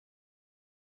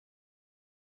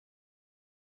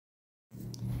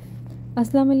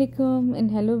Assalamu alaikum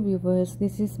and hello viewers.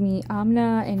 This is me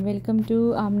Amna and welcome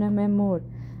to Amna Memore.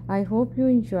 I hope you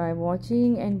enjoy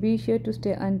watching and be sure to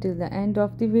stay until the end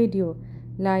of the video.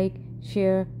 Like,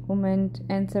 share, comment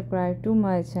and subscribe to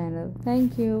my channel.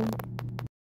 Thank you.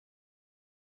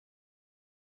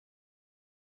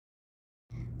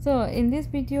 So in this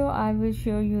video I will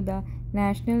show you the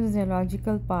National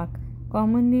Zoological Park,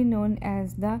 commonly known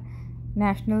as the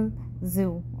National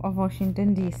Zoo of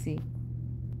Washington DC.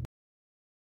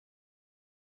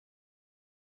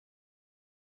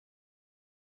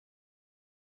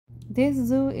 This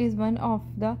zoo is one of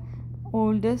the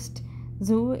oldest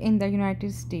zoo in the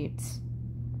United States.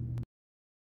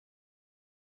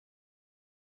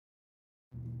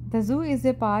 The zoo is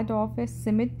a part of a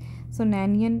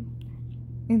Smithsonian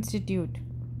Institute.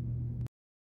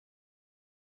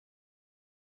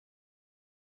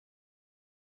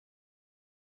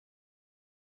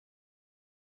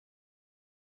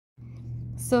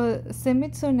 So,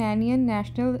 Smithsonian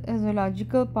National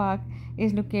Zoological Park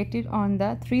is located on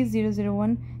the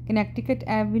 3001 Connecticut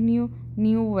Avenue,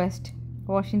 New West,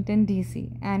 Washington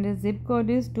DC, and the zip code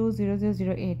is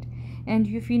 20008. And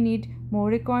if you need more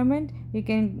requirement, you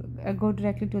can go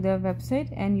directly to their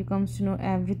website and you comes to know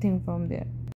everything from there.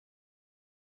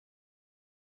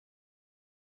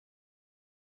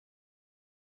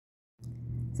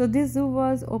 So this zoo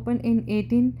was opened in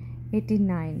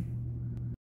 1889.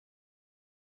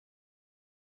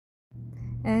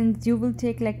 And you will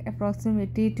take like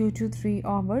approximately 2 to 3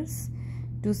 hours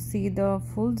to see the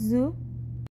full zoo.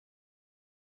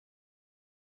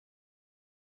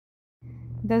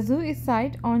 The zoo is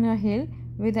sited on a hill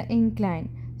with an incline,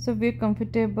 so wear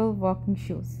comfortable walking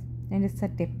shoes, and it's a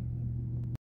tip.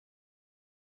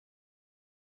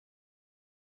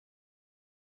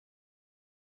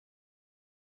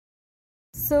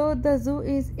 So the zoo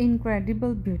is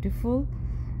incredible beautiful,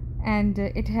 and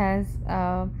it has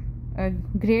a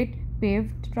great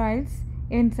paved trails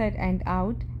inside and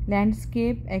out,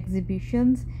 landscape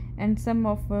exhibitions and some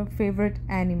of our favorite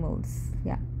animals.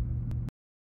 Yeah.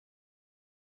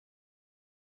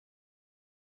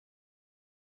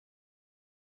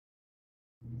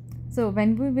 So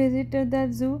when we visited the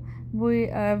zoo, we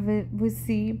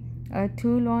see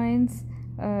two lions,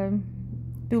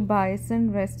 two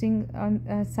bison resting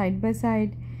on side by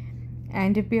side,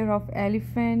 and a pair of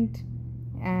elephant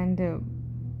and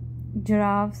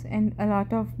giraffes and a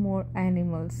lot of more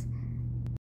animals.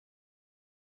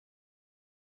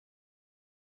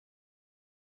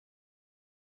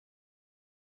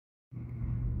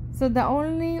 So the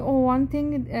only one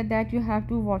thing that you have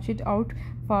to watch it out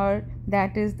for,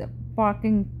 that is the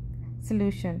parking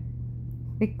solution,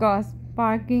 because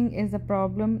parking is a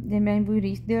problem. Then when we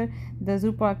reached there, the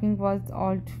zoo parking was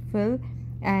all full,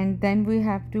 and then we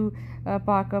have to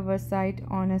park our site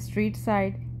on a street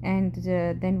side, and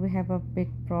then we have a big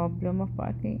problem of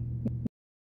parking.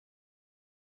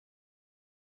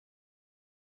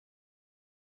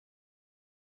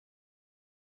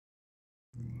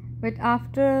 But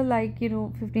after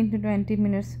 15 to 20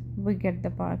 minutes we get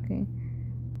the parking.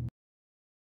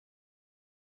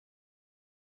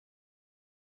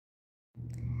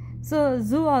 So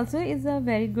zoo also is a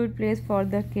very good place for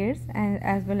the kids, and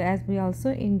as well as we also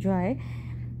enjoy.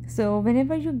 So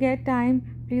whenever you get time,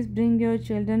 please bring your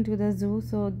children to the zoo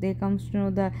so they comes to know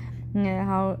the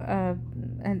how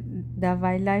the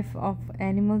wildlife of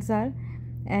animals are.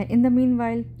 In the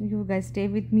meanwhile, you guys stay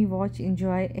with me, watch,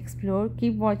 enjoy, explore,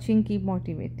 keep watching, keep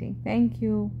motivating. Thank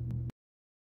you.